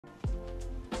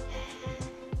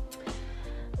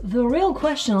The real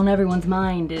question on everyone's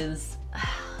mind is,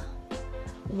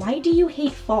 why do you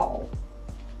hate fall?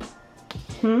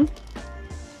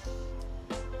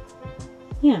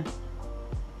 Yeah.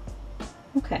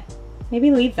 Okay.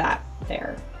 Maybe leave that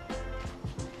there.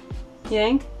 You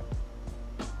think?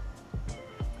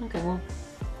 Okay, well,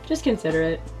 just consider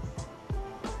it.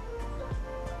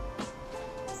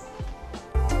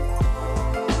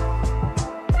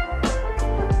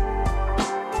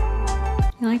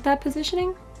 You like that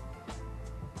positioning?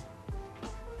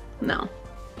 No.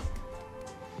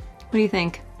 What do you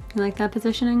think? You like that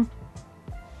positioning?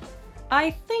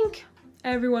 I think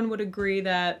everyone would agree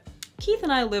that Keith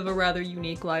and I live a rather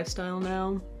unique lifestyle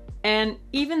now. And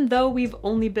even though we've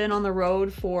only been on the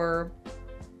road for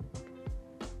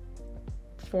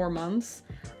 4 months,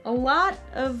 a lot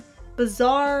of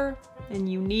bizarre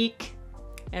and unique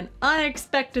and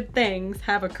unexpected things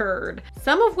have occurred.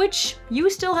 Some of which you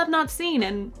still have not seen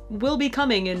and will be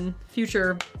coming in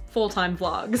future full-time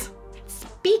vlogs.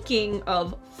 Speaking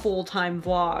of full-time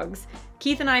vlogs,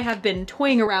 Keith and I have been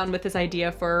toying around with this idea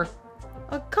for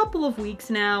a couple of weeks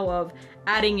now of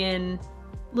adding in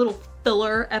little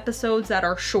filler episodes that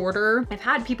are shorter. I've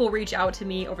had people reach out to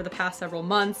me over the past several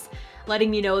months, letting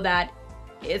me know that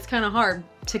it's kind of hard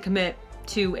to commit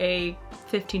to a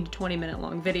 15 to 20 minute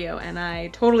long video, and I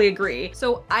totally agree.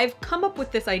 So I've come up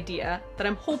with this idea that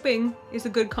I'm hoping is a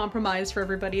good compromise for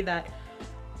everybody that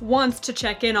wants to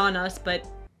check in on us but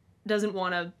doesn't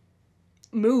want to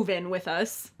move in with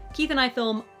us. Keith and I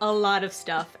film a lot of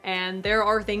stuff, and there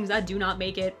are things that do not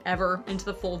make it ever into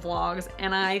the full vlogs,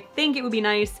 and I think it would be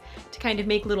nice to kind of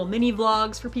make little mini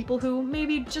vlogs for people who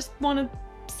maybe just want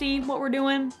to see what we're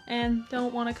doing and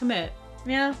don't want to commit.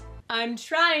 Yeah? I'm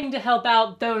trying to help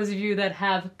out those of you that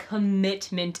have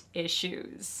commitment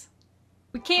issues.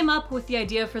 We came up with the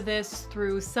idea for this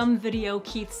through some video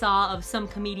Keith saw of some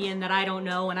comedian that I don't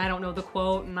know, and I don't know the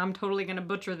quote, and I'm totally gonna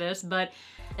butcher this, but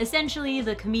essentially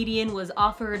the comedian was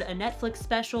offered a Netflix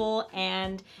special,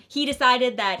 and he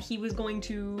decided that he was going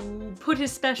to put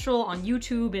his special on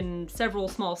YouTube in several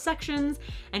small sections,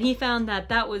 and he found that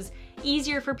that was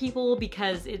easier for people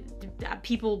because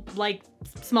people like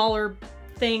smaller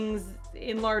things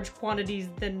in large quantities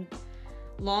than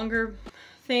longer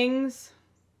things.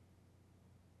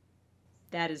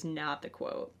 That is not the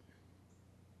quote.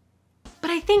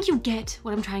 But I think you get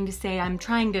what I'm trying to say. I'm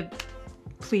trying to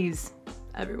please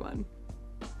everyone.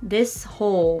 This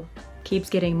hole keeps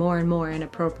getting more and more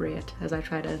inappropriate as I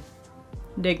try to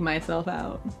dig myself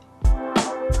out.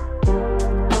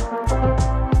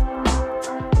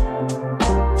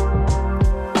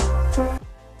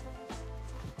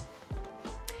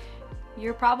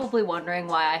 You're probably wondering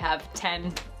why I have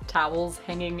 10 towels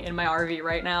hanging in my RV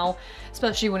right now,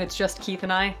 especially when it's just Keith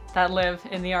and I that live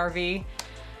in the RV.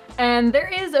 And there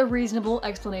is a reasonable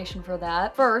explanation for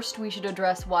that. First, we should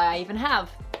address why I even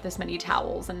have this many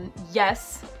towels. And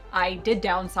yes, I did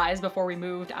downsize before we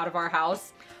moved out of our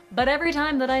house, but every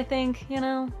time that I think, you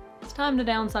know, it's time to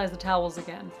downsize the towels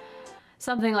again,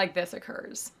 something like this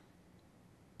occurs.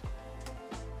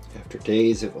 After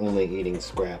days of only eating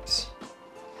scraps,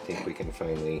 I think we can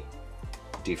finally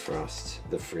defrost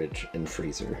the fridge and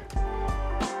freezer.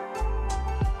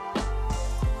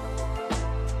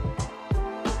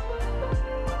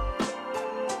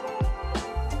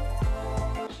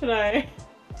 Should I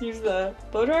use the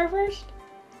blow dryer first?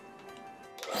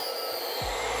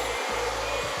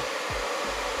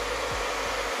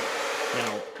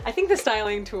 Now, I think the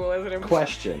styling tool is an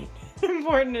question.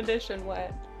 important addition.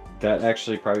 What? That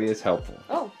actually probably is helpful.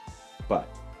 Oh. But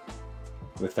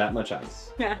with that much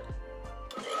ice. Yeah.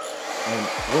 And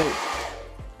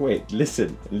wait,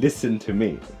 listen to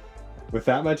me. With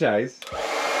that much ice,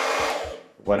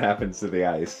 what happens to the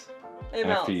ice It after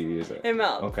melts. you use it? It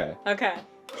melts. Okay. Okay.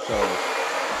 So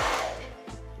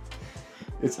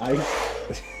it's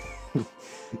ice.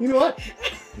 You know what?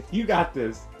 You got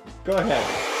this. Go ahead.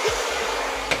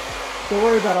 Don't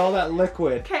worry about all that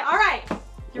liquid. Okay, alright.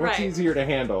 You're What's right. easier to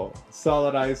handle?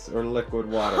 Solid ice or liquid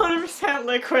water? 100%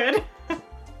 liquid.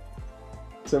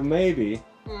 So maybe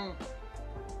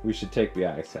we should take the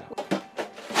ice out.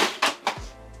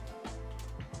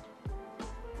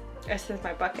 This is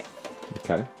my bucket.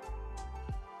 Okay.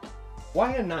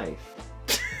 Why a knife?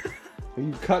 Are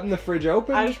you cutting the fridge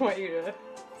open? I just want you to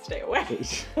stay away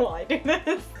while I do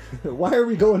this. Why are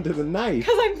we going to the knife?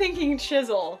 Because I'm thinking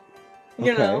chisel.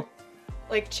 You know?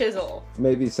 Like chisel.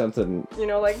 Maybe something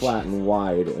like flat and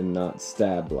wide and not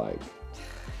stab-like.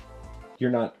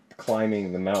 You're not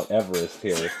climbing the Mount Everest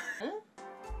here.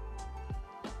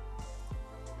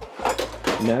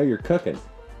 Now you're cooking.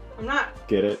 I'm not.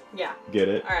 Get it? Yeah. Get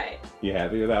it? Alright. You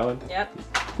happy with that one? Yep.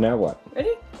 Now what?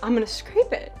 Ready? I'm gonna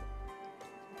scrape it.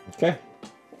 Okay.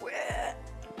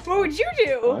 What would you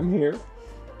do? I'm here.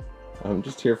 I'm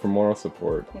just here for moral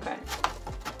support. Okay.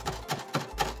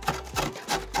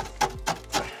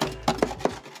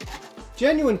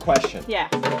 Genuine question. Yeah.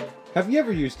 Have you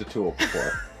ever used a tool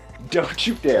before? Don't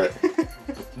you dare.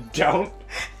 Don't.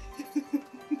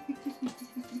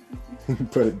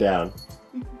 Put it down.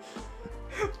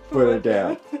 Put it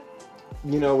down.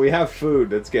 You know, we have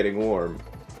food that's getting warm.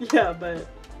 Yeah, but...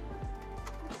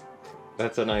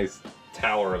 That's a nice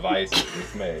tower of ice that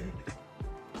you've made.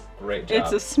 Great job.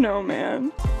 It's a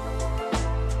snowman.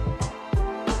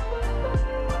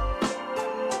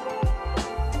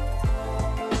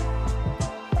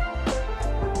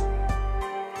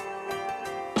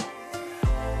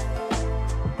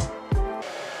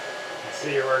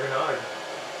 See, you're working hard.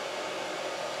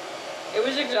 It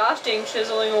was exhausting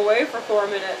chiseling away for 4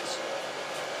 minutes.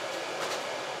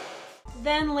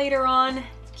 Then later on,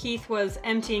 Keith was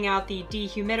emptying out the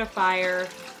dehumidifier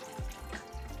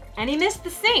and he missed the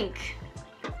sink.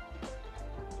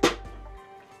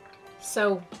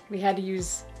 So we had to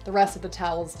use the rest of the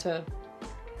towels to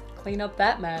clean up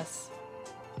that mess.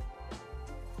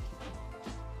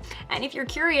 And if you're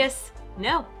curious,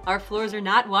 no, our floors are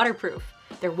not waterproof.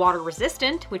 They're water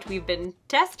resistant, which we've been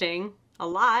testing a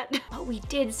lot, but we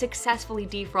did successfully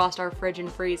defrost our fridge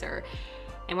and freezer.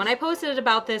 And when I posted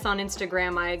about this on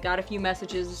Instagram, I got a few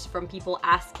messages from people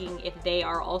asking if they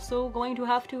are also going to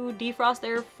have to defrost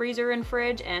their freezer and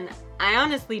fridge, and I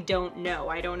honestly don't know.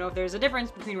 I don't know if there's a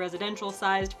difference between residential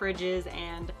sized fridges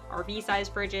and RV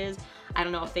sized fridges. I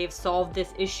don't know if they've solved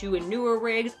this issue in newer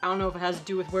rigs. I don't know if it has to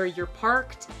do with where you're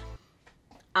parked.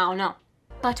 I don't know.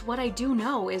 But what I do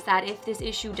know is that if this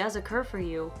issue does occur for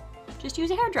you, just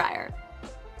use a hairdryer.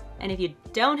 And if you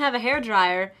don't have a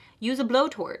hairdryer, use a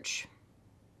blowtorch.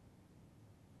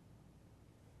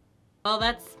 Well,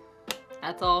 that's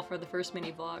all for the first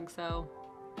mini vlog, so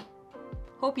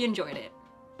hope you enjoyed it.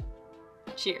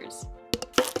 Cheers.